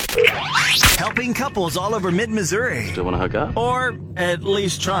Helping couples all over mid-Missouri. Still want to hook up? Or at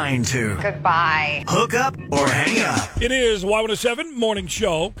least trying to. Goodbye. Hook up or hang up. It is Y107 Morning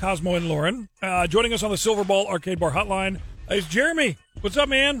Show, Cosmo and Lauren. Joining us on the Silver Ball Arcade Bar Hotline is Jeremy. What's up,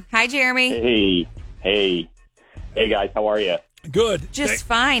 man? Hi, Jeremy. Hey guys, how are you? Good. Just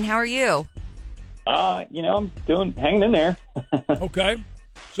fine. How are you? I'm hanging in there. Okay.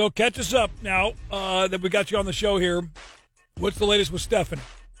 So catch us up now that we got you on the show here. What's the latest with Stephanie?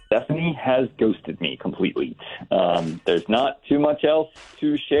 Stephanie has ghosted me completely. There's not too much else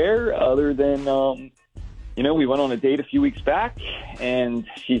to share other than, we went on a date a few weeks back, and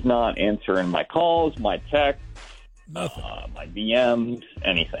she's not answering my calls, my texts, Nothing. my DMs,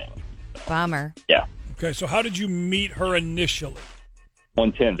 anything. Bummer. Yeah. Okay, so how did you meet her initially?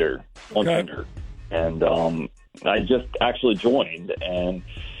 On Tinder. Okay. And I just actually joined, and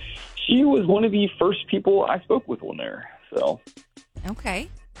she was one of the first people I spoke with on there. So. Okay.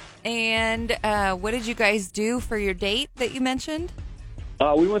 And what did you guys do for your date that you mentioned?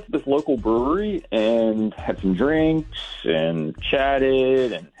 We went to this local brewery and had some drinks and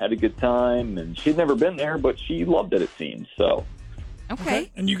chatted and had a good time. And she'd never been there, but she loved it seems. So.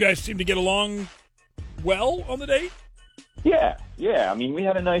 Okay. And you guys seem to get along well on the date? Yeah. I mean, we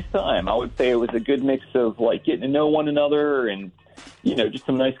had a nice time. I would say it was a good mix of getting to know one another and, just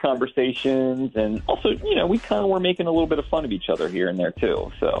some nice conversations. And also, we kind of were making a little bit of fun of each other here and there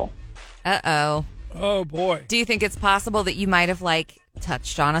too. So. Uh-oh. Oh, boy. Do you think it's possible that you might have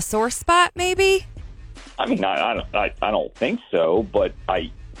touched on a sore spot maybe? I mean, I don't think so, but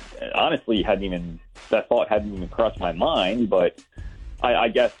I honestly that thought hadn't even crossed my mind, but I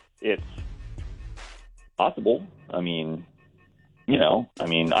guess it's possible. I mean,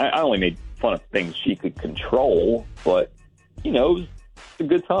 I only made fun of things she could control, but, it was a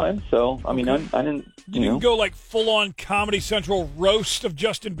good time. So, I mean, I didn't, You didn't go full-on Comedy Central roast of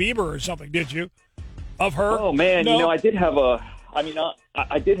Justin Bieber or something, did you? Of her? Oh, man, No? I did have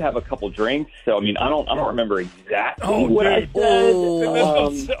I did have a couple drinks, so, I don't remember exactly what I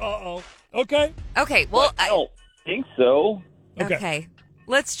said. Uh-oh. Okay. Okay, well, I don't think so. Okay.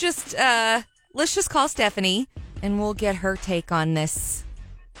 Let's just call Stephanie and we'll get her take on this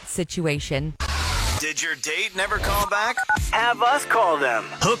situation. Did your date never call back? Have us call them.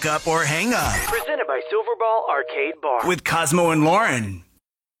 Hook up or hang up. Presented by Silverball Arcade Bar. With Cosmo and Lauren.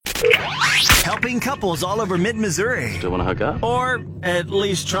 Helping couples all over mid-Missouri. Still want to hook up? Or at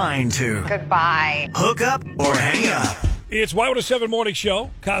least trying to. Goodbye. Hook up or hang up. It's Y107 Morning Show,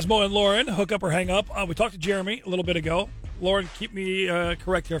 Cosmo and Lauren, hook up or hang up. We talked to Jeremy a little bit ago. Lauren, keep me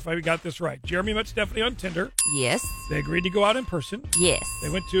correct here if I got this right. Jeremy met Stephanie on Tinder. Yes. They agreed to go out in person. Yes. They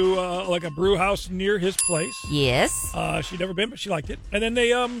went to a brew house near his place. Yes. She'd never been, but she liked it. And then they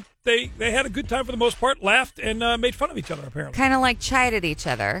had a good time for the most part, laughed, and made fun of each other, apparently. Kind of chided each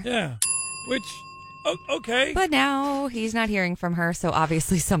other. Yeah. Which, okay. But now he's not hearing from her, so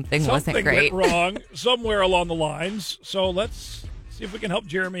obviously something wasn't great. Something went wrong somewhere along the lines. So let's see if we can help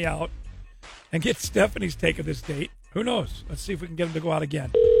Jeremy out and get Stephanie's take of this date. Who knows? Let's see if we can get him to go out again.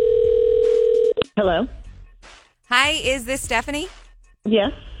 Hello. Hi, is this Stephanie?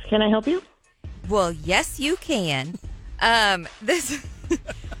 Yes. Can I help you? Well, yes, you can. I'm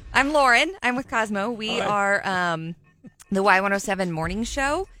Lauren. I'm with Cosmo. We are the Y107 Morning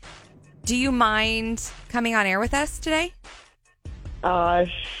Show. Do you mind coming on air with us today?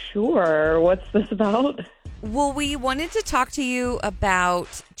 Sure. What's this about? Well, we wanted to talk to you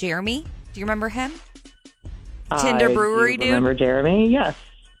about Jeremy. Do you remember him? Tinder Brewery dude? Remember Jeremy? Yes.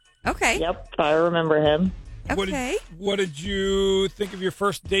 Okay. Yep, I remember him. Okay. What did you think of your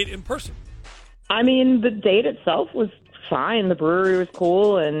first date in person? I mean, the date itself was fine. The brewery was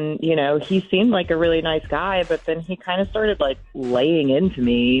cool, and, he seemed like a really nice guy, but then he kind of started, laying into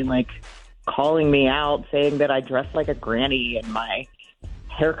me, calling me out, saying that I dressed like a granny and my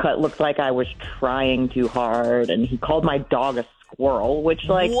haircut looked like I was trying too hard, and he called my dog a squirrel, which,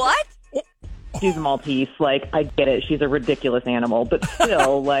 What? She's a Maltese. I get it. She's a ridiculous animal. But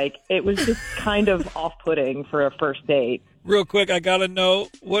still, it was just kind of off-putting for a first date. Real quick, I got to know,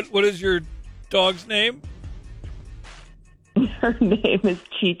 what is your dog's name? Her name is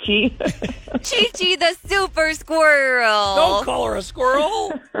Chi-Chi. Chi-Chi the super squirrel. Don't call her a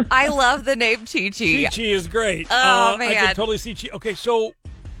squirrel. I love the name Chi-Chi. Chi-Chi is great. Oh, man. I can totally see Chi. Okay, so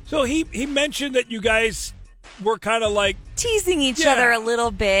he mentioned that you guys were kind of teasing each other a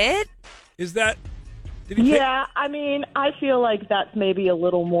little bit. Is that... Yeah, I mean, I feel like that's maybe a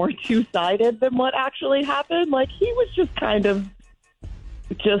little more two-sided than what actually happened. He was just kind of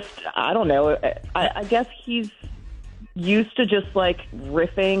I don't know. I guess he's used to just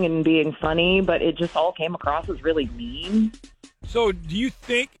riffing and being funny, but it just all came across as really mean. So do you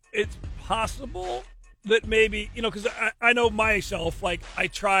think it's possible that maybe, because I know myself, like I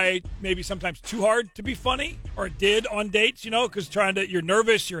try maybe sometimes too hard to be funny, or did on dates, because you're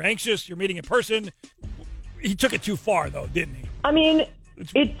nervous, you're anxious, you're meeting in person. He took it too far, though, didn't he? I mean,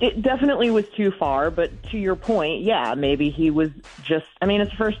 it definitely was too far, but to your point, yeah, maybe he was just,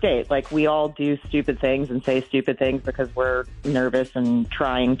 it's a first date. Like, we all do stupid things and say stupid things because we're nervous and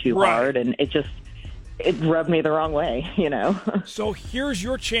trying too hard, and it rubbed me the wrong way, So here's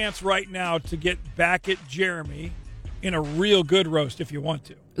your chance right now to get back at Jeremy in a real good roast if you want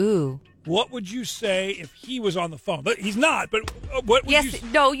to. Ooh. What would you say if he was on the phone? He's not, but what would you...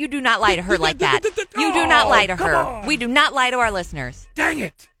 No, you do not lie to her like that. You do not lie to her. On. We do not lie to our listeners. Dang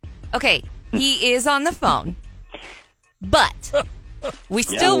it. Okay, he is on the phone, but we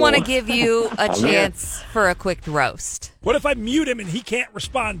still want to give you a chance for a quick roast. What if I mute him and he can't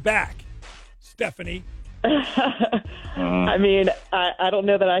respond back, Stephanie? I don't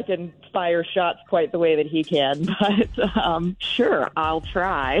know that I can fire shots quite the way that he can, but sure, I'll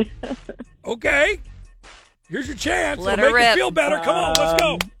try. Okay. Here's your chance. Let It'll her make rip. you feel better. Come on, let's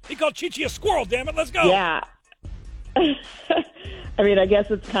go. He called Chi-Chi a squirrel, damn it. Let's go. Yeah. I guess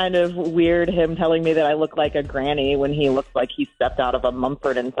it's kind of weird him telling me that I look like a granny when he looks like he stepped out of a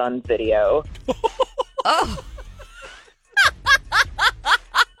Mumford & Sons video. Oh.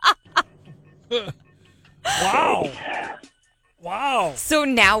 Wow. Wow. So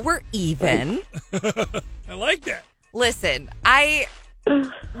now we're even. I like that. Listen,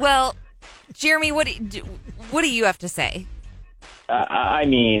 Jeremy, what do you have to say?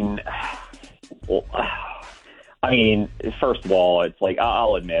 First of all, it's like,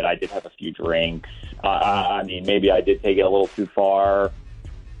 I'll admit I did have a few drinks. Maybe I did take it a little too far.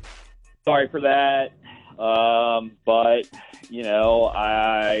 Sorry for that. But,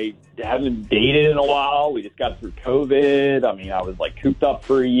 I haven't dated in a while. We just got through COVID. I was like cooped up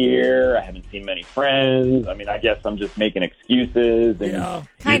for a year. I haven't seen many friends. I guess I'm just making excuses. And Yeah.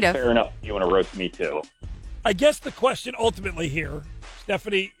 Kind of. Fair enough. You want to roast me too. I guess the question ultimately here,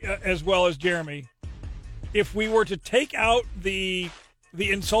 Stephanie, as well as Jeremy, if we were to take out the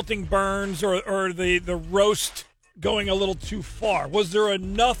insulting burns or the roast going a little too far, was there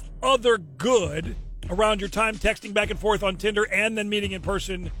enough other good around your time texting back and forth on Tinder and then meeting in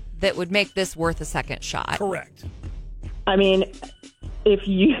person That would make this worth a second shot. correct? If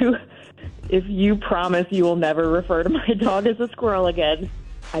you promise you will never refer to my dog as a squirrel again,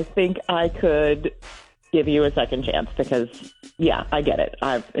 I think I could give you a second chance because, yeah, I get it.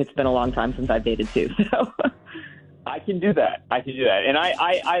 It's been a long time since I've dated too, so... I can do that. And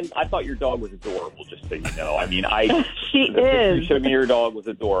I thought your dog was adorable, just so you know. She is. You showed me your dog was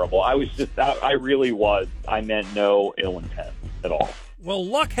adorable. I really was. I meant no ill intent at all. Well,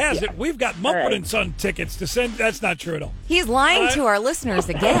 luck has it. We've got Mumford & Son tickets to send. That's not true at all. He's lying to our listeners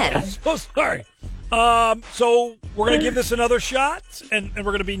again. So sorry. So we're going to give this another shot, and we're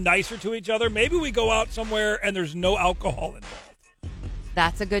going to be nicer to each other. Maybe we go out somewhere and there's no alcohol involved.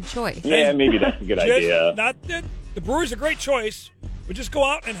 That's a good choice. Yeah, maybe that's a good idea. The brewery's a great choice, but just go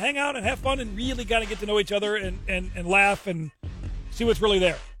out and hang out and have fun and really got to get to know each other and laugh and see what's really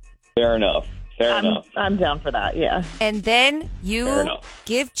there. Fair enough. I'm down for that, yeah. And then you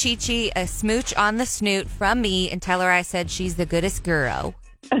give Chi-Chi a smooch on the snoot from me and tell her I said she's the goodest girl.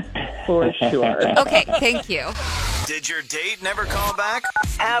 For sure. Okay, thank you. Did your date never call back?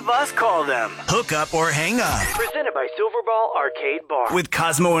 Have us call them. Hook up or hang up Presented by Silverball Arcade Bar. with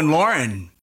Cosmo and Lauren.